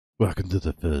Welcome to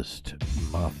the first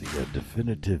Mafia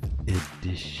Definitive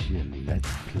Edition Let's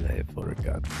Play for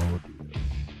Godmodeous.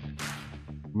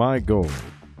 My goal,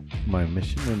 my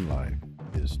mission in life,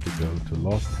 is to go to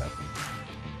Lost Heaven.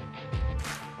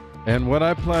 And what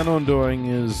I plan on doing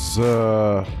is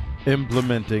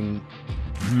implementing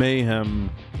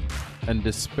mayhem and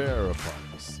despair upon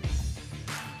the scene.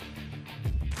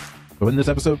 So in this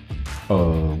episode,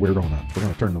 we're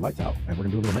gonna turn the lights out and we're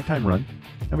gonna do a little nighttime run.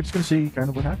 And we're just going to see kind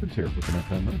of what happens here with the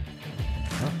nighttime run.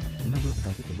 Remember, I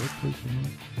gotta get the right place.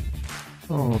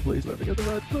 Oh, please let me get the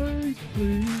right place.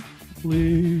 Please,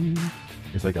 please.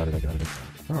 Yes, I got it.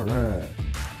 All right.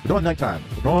 We're doing nighttime.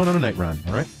 We're going on a night run,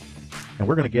 all right? And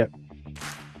we're going to get,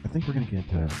 I think we're going to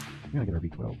get our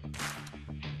V12.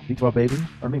 V12, baby.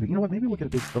 Or maybe, you know what? Maybe we'll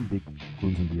get some big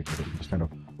cruising vehicle that we can just kind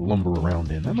of lumber around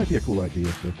in. That might be a cool idea.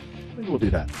 So maybe we'll do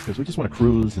that because we just want to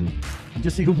cruise and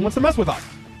just see who wants to mess with us.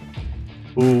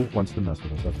 Who wants to mess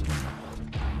with us? That's the thing.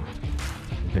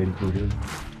 Rotating through here.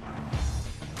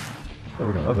 There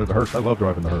we go. Oh, the hearse. I love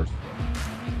driving the hearse.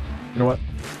 You know what?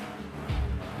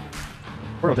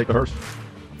 We're going to take the hearse.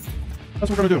 That's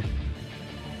what we're going to do.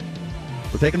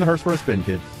 We're taking the hearse for a spin,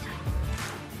 kids.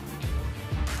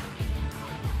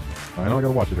 I know I got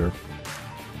to watch it here.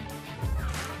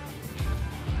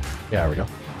 Yeah, there we go.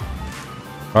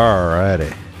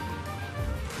 Alrighty.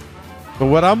 But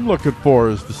what I'm looking for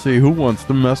is to see who wants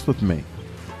to mess with me,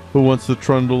 who wants to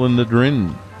trundle in the drin,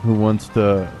 who wants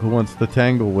to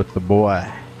tangle with the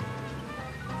boy,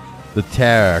 the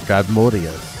terror,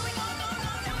 Godmodeous.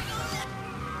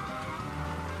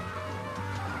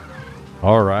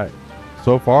 All right,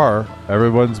 so far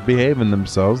everyone's behaving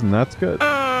themselves, and that's good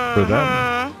for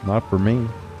them, not for me.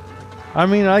 I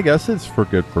mean, I guess it's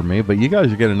good for me, but you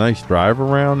guys get a nice drive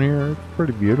around here. It's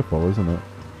pretty beautiful, isn't it?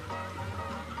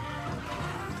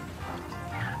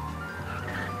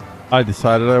 I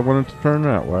decided I wanted to turn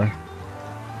that way.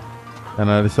 And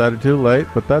I decided too late,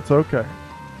 but that's okay.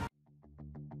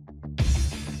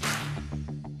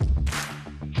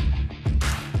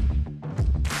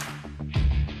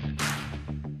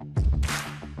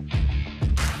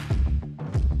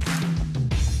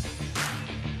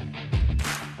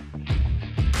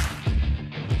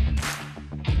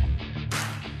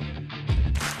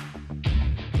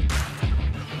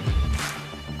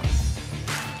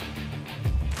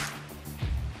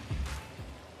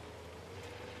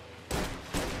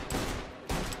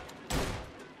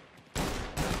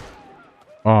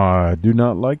 I do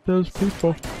not like those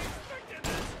people.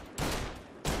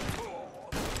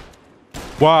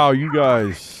 Wow, you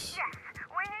guys.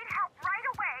 We need help right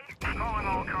away. Calling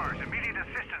all cars. Immediate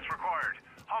assistance required.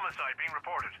 Homicide being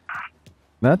reported.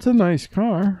 That's a nice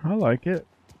car. I like it.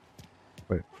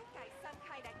 Wait. That guy's some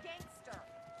kind of gangster.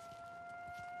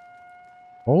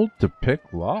 Hold to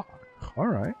pick lock. All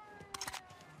right.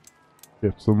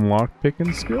 Get some lock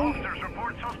picking skill. Officers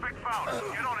report suspect found.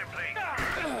 Get on him, please.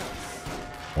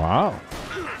 Wow.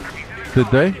 Did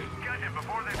they? Get him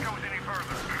before this goes any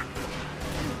further.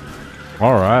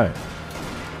 All right.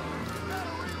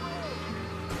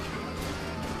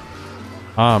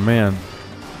 Ah, man.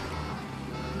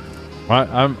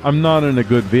 I'm not in a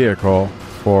good vehicle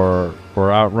for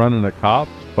outrunning the cops,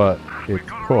 but it's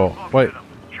cool. Wait,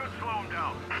 Should slow him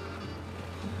down.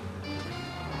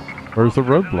 where's the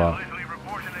roadblock? Easily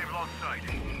reporting they've lost sight.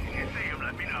 If you see him,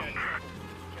 let me know.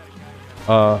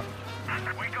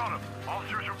 We got him.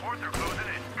 Officers report they're closing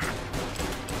in.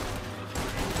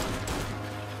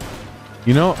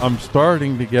 You know, I'm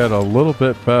starting to get a little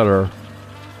bit better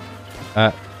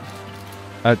at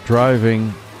driving.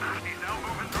 He's now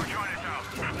moving through Chinatown.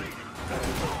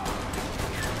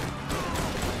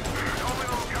 Calling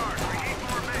all cars. We need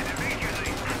more men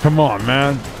immediately. Come on,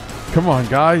 man. Come on,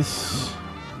 guys.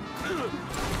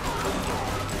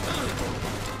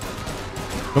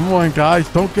 Come on, guys.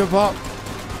 Don't give up.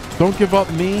 Don't give up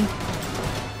me.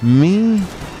 Me?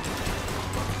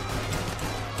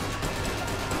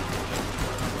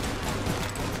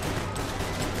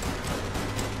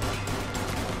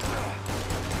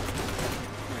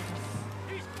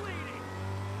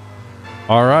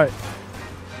 All right.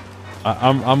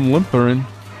 I'm limpering.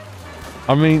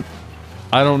 I mean,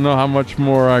 I don't know how much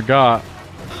more I got.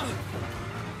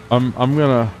 I'm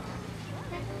gonna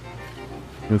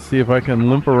let's see if I can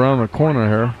limp around the corner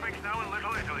here. Suspects now in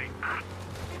Little Italy.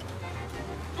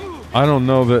 I don't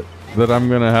know that I'm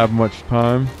gonna have much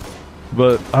time,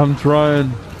 but I'm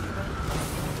trying.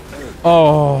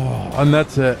 Oh, and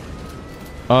that's it.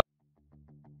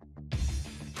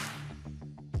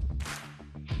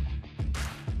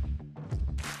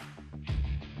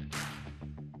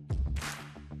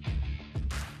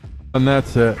 And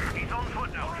that's it. He's on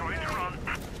foot now, trying to run.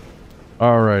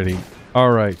 Alrighty.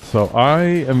 Alright, so I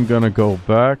am gonna go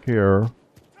back here.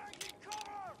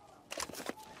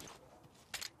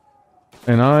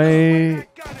 And I...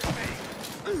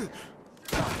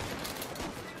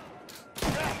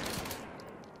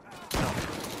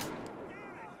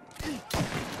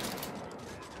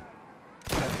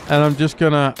 And I'm just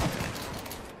gonna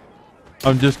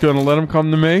let him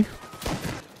come to me.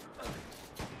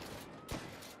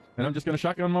 And I'm just gonna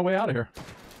shotgun my way out of here.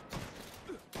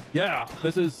 Yeah,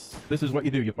 this is what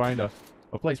you do. You find a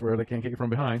place where they can't get you from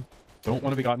behind. Don't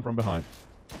want to be gotten from behind.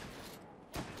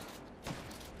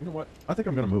 You know what? I think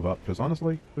I'm gonna move up, because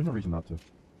honestly, there's no reason not to.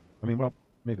 I mean, well,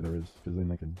 maybe there is, because then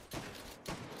they can...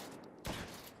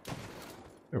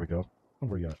 There we go. Oh,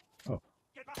 where you at? Oh.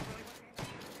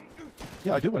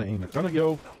 Yeah, I do want to aim. It's gonna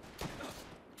go...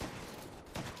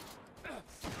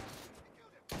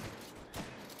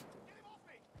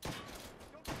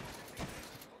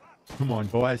 Come on,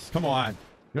 boys. Come on.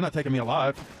 You're not taking me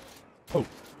alive. Oh,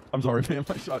 I'm sorry, man.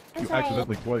 I shot you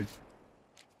accidentally twice.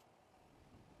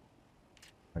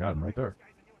 I got him right there.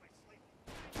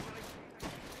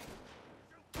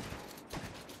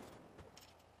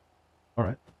 All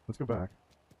right, let's go back.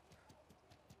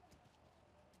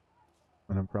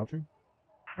 And I'm crouching.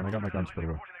 And I got my guns put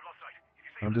away.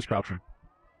 I'm just crouching.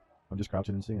 I'm just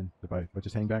crouching and seeing. If I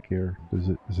just hang back here, is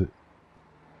it?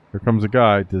 Here comes a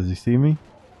guy. Does he see me?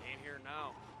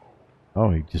 Oh,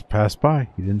 he just passed by.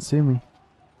 He didn't see me.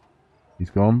 He's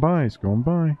going by. He's going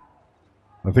by.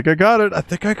 I think I got it. I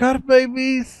think I got it,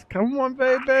 babies. Come on,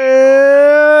 babies.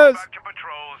 Back to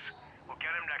patrols. We'll get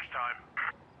him next time.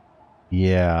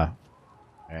 Yeah.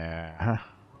 Yeah.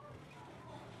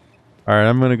 All right,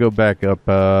 I'm going to go back up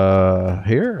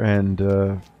here, and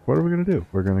what are we going to do?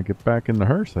 We're going to get back in the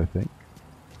hearse, I think.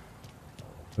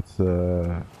 Let's,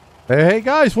 hey,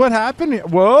 guys, what happened here?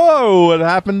 Whoa, what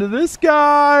happened to this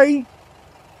guy?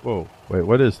 Whoa, wait,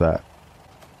 what is that?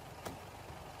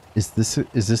 Is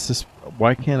this,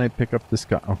 why can't I pick up this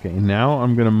guy? Okay, now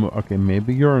I'm going to move. Okay,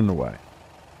 maybe you're in the way.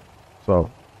 So,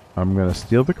 I'm going to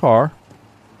steal the car.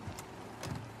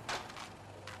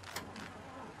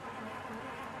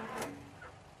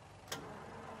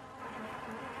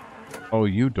 Oh,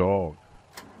 you dog.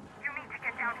 You need to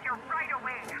get down here right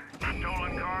away.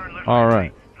 Stolen car and All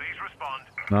right. Please respond.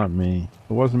 Not me.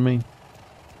 It wasn't me.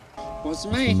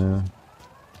 Wasn't me. No.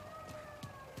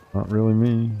 Not really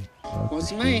me.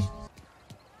 Wasn't me.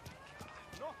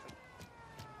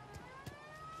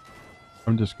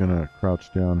 I'm just gonna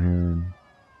crouch down here and...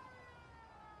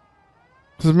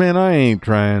 Cause man, I ain't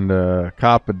trying to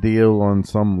cop a deal on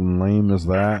something lame as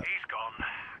that. He's gone.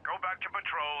 Go back to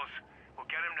patrols. We'll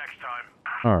get him next time.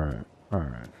 All right, all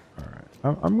right,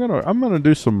 all right. I'm gonna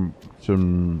do some.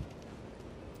 I'm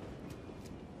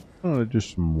gonna do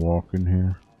some walking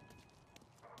here.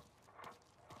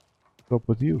 What's up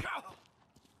with you?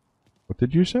 What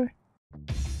did you say?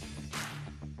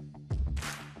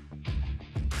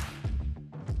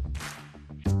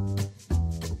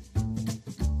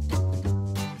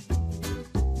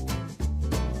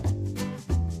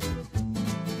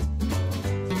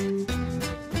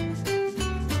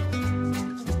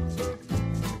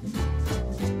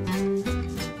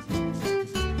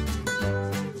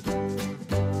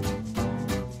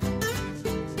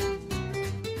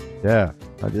 Yeah,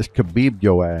 I just khabibed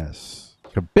your ass.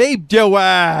 Khabibed your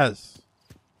ass!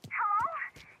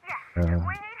 Hello? Yes, we need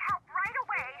help right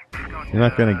away. You're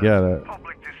not gonna get it.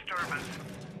 Public disturbance.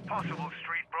 Possible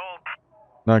street brawl.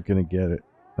 Not gonna get it.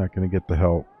 Not gonna get the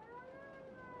help.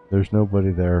 There's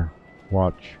nobody there.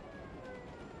 Watch.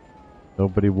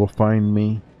 Nobody will find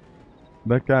me.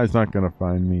 That guy's not gonna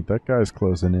find me. That guy's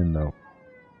closing in though.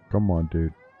 Come on,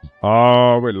 dude.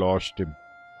 Oh, we lost him.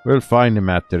 We'll find him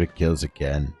after the kills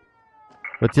again.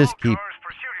 But just keep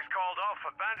Pursuit is called off.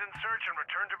 Abandon search and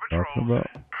return to talking patrol. about.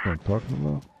 What I'm talking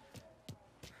about.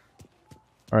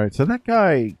 All right, so that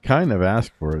guy kind of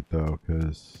asked for it though,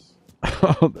 because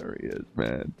oh, there he is,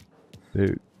 man.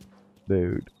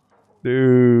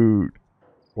 Dude.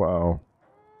 Wow.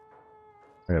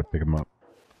 I gotta pick him up.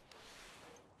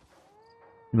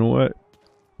 You know what?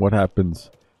 What happens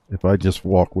if I just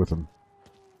walk with him?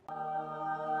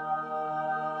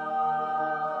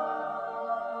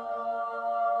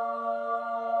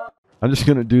 I'm just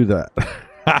gonna do that.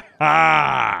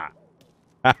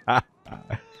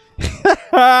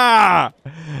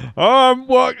 I'm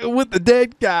walking with the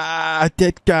dead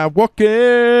guy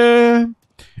walking.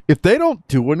 If they don't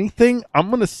do anything, I'm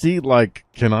gonna see, like,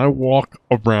 can I walk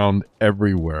around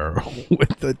everywhere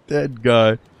with the dead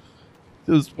guy?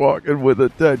 Just walking with a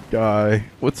dead guy.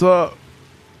 What's up?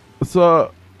 What's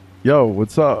up? Yo,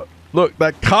 what's up? Look,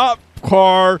 that cop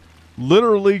car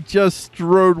literally just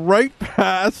strode right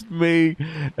past me,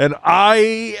 and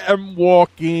I am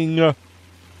walking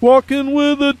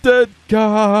with a dead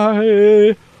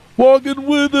guy, walking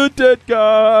with a dead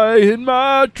guy in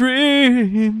my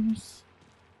dreams.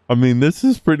 I mean, this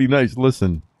is pretty nice.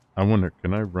 Listen, I wonder,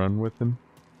 can I run with him?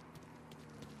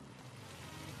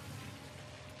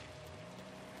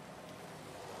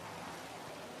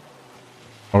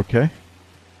 Okay.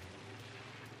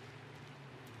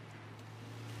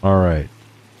 All right.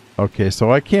 Okay, so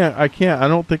I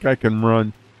don't think I can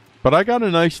run, but I got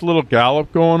a nice little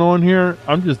gallop going on here.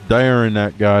 I'm just daring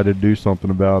that guy to do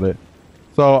something about it.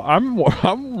 So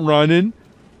I'm running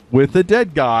with a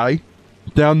dead guy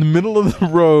down the middle of the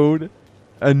road,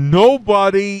 and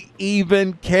nobody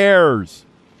even cares.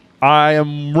 I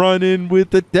am running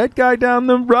with a dead guy down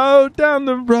the road, down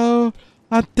the road.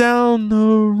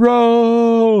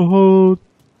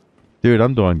 Dude,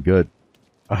 I'm doing good.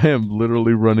 I am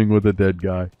literally running with a dead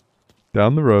guy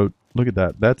down the road. Look at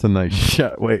that. That's a nice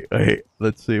shot. Wait.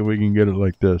 Let's see if we can get it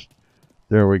like this.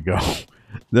 There we go.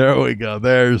 There we go.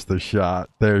 There's the shot.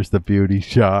 There's the beauty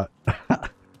shot.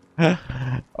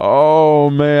 Oh,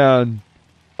 man.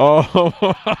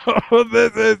 Oh,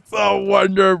 this is so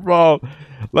wonderful.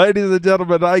 Ladies and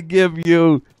gentlemen, I give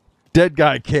you Dead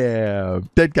Guy Cam.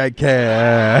 Dead Guy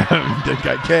Cam. Dead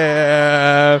Guy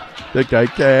Cam. Dead Guy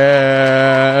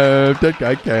Cam. Dead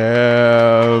Guy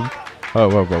Cam. Oh,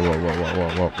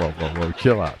 whoa.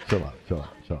 Chill out.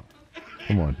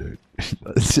 Come on, dude.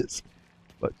 Let's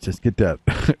just get that.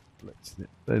 Let's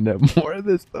have more of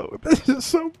this, though. This is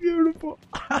so beautiful.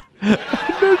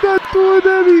 They're not doing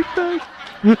anything.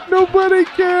 Nobody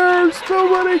cares.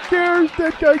 Nobody cares.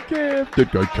 Dead Guy Cam.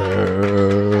 Dead Guy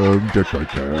Cam. Dead Guy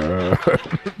Cam.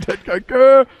 Dead Guy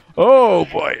Cam. Oh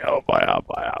boy.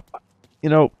 You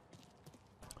know,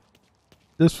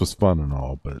 this was fun and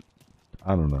all, but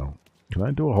I don't know. Can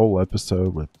I do a whole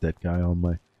episode with Dead Guy on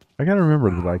my... I gotta remember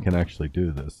that I can actually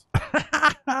do this.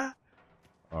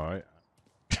 Alright.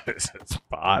 This is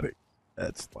body.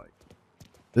 That's like...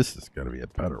 This is gonna be a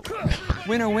better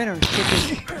one. Winner,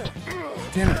 chicken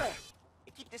dinner.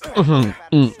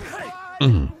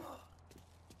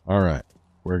 Alright.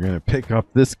 We're gonna pick up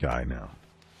this guy now.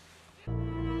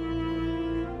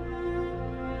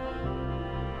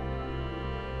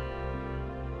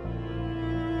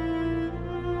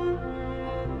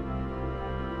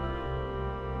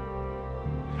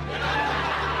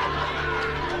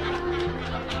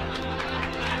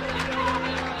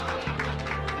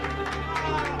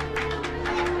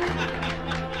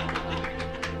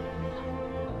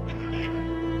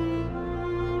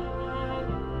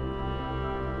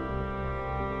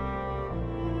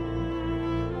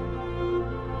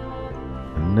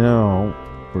 Now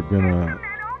we're gonna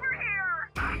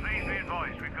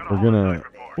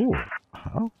oh,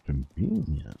 how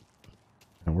convenient.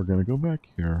 And we're gonna go back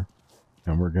here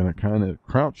and we're gonna kind of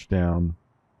crouch down.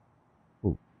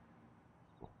 Oh.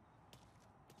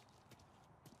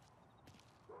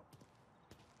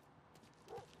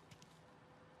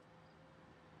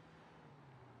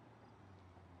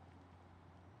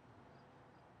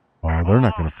 Oh, they're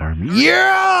not gonna find me.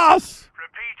 Yes!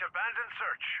 Repeat, abandoned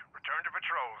search. Return to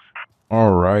patrols.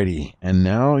 Alrighty, and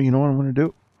now you know what I'm gonna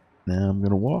do? Now I'm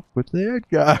gonna walk with that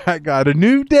guy. I got a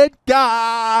new dead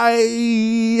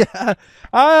guy.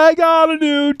 I got a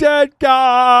new dead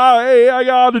guy. I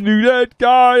got a new dead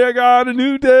guy. I got a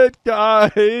new dead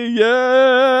guy.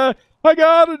 Yeah, I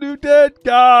got a new dead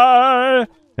guy.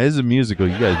 This is a musical.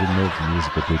 You guys didn't know it's a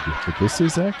musical, did you? But this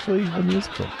is actually a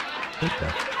musical. Dead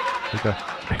guy.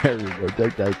 There we go.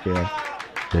 Dead guy Cam.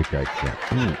 Dead Guy Cam.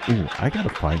 Ooh, I gotta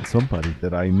find somebody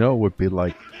that I know would be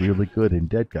like really good in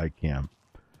Dead Guy Cam.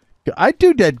 I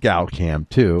do Dead Gal Cam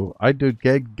too. I do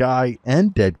Dead Guy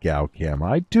and Dead Gal Cam.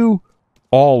 I do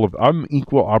all of. I'm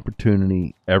equal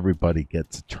opportunity. Everybody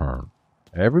gets a turn.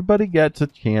 Everybody gets a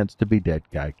chance to be Dead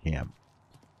Guy Cam.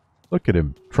 Look at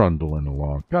him trundling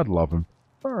along. God love him.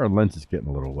 Our lens is getting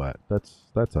a little wet. That's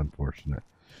unfortunate.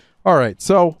 All right,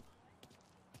 so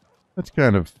let's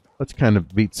kind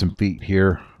of beat some feet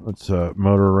here. Let's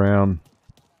motor around.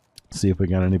 See if we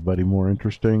got anybody more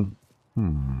interesting.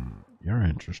 You're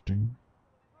interesting.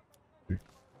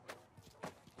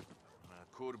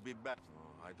 Could be back.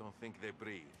 Oh, I don't think they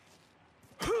breathe.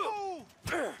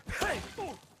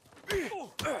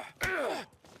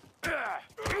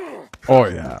 Oh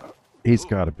yeah, he's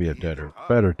got to be a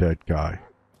better dead guy.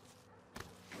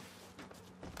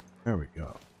 There we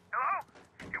go. Hello?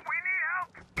 We need help.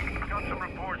 Got some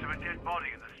reports of a dead body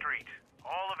in the street.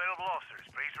 All available officers,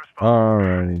 please respond.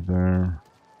 Alrighty there.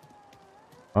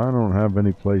 I don't have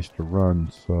any place to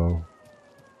run, so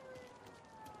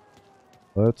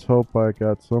Let's hope I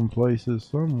got some places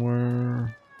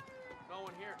somewhere.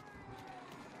 Going here.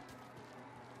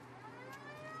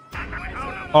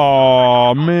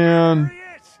 Oh man.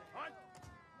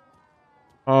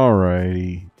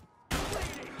 Alrighty.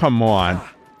 Come on.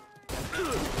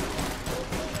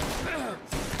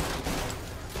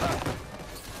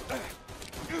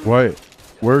 Wait,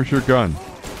 where's your gun?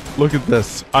 Look at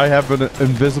this. I have an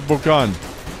invisible gun.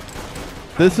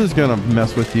 This is gonna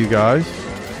mess with you guys.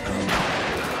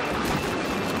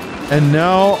 And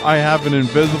now I have an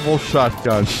invisible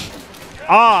shotgun.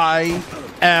 I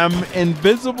am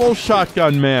Invisible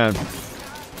Shotgun Man.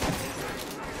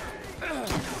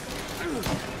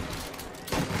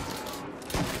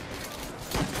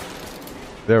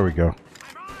 There we go.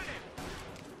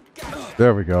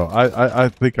 There we go. I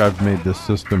think I've made this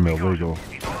system illegal.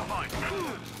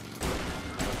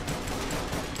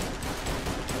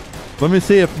 Let me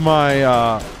see if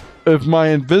my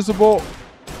invisible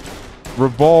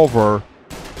revolver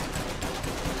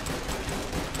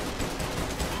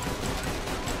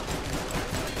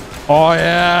Oh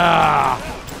yeah.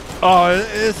 Oh,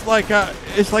 it's like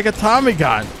a Tommy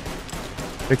gun.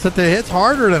 Except it hits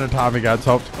harder than a Tommy gun,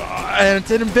 so and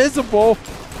it's invisible.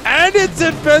 And it's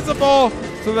invisible!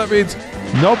 So that means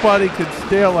nobody can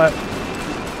steal it.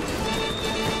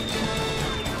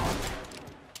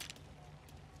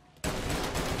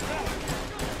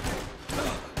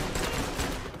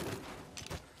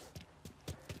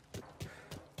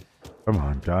 Come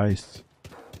on, guys.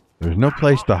 There's no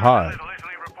place to hide.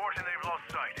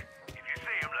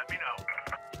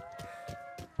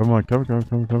 Come on, come.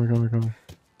 Let me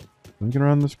get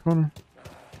around this corner.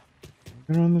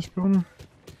 Get around this corner.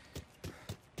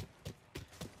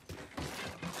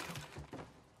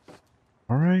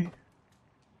 All right.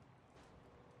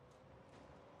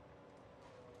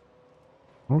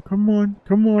 Oh, come on.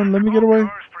 Let me get away.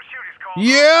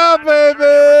 Yeah,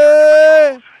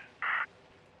 baby!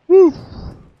 Woo.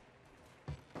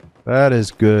 That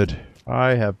is good.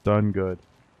 I have done good.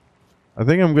 I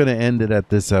think I'm going to end it at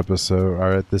this episode,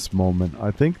 or at this moment.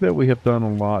 I think that we have done a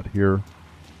lot here.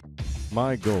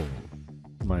 My goal,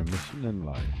 my mission in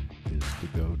life, is to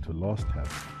go to Lost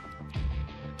Heaven.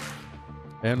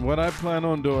 And what I plan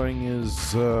on doing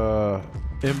is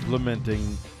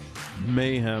implementing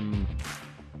mayhem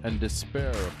and despair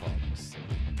upon the city.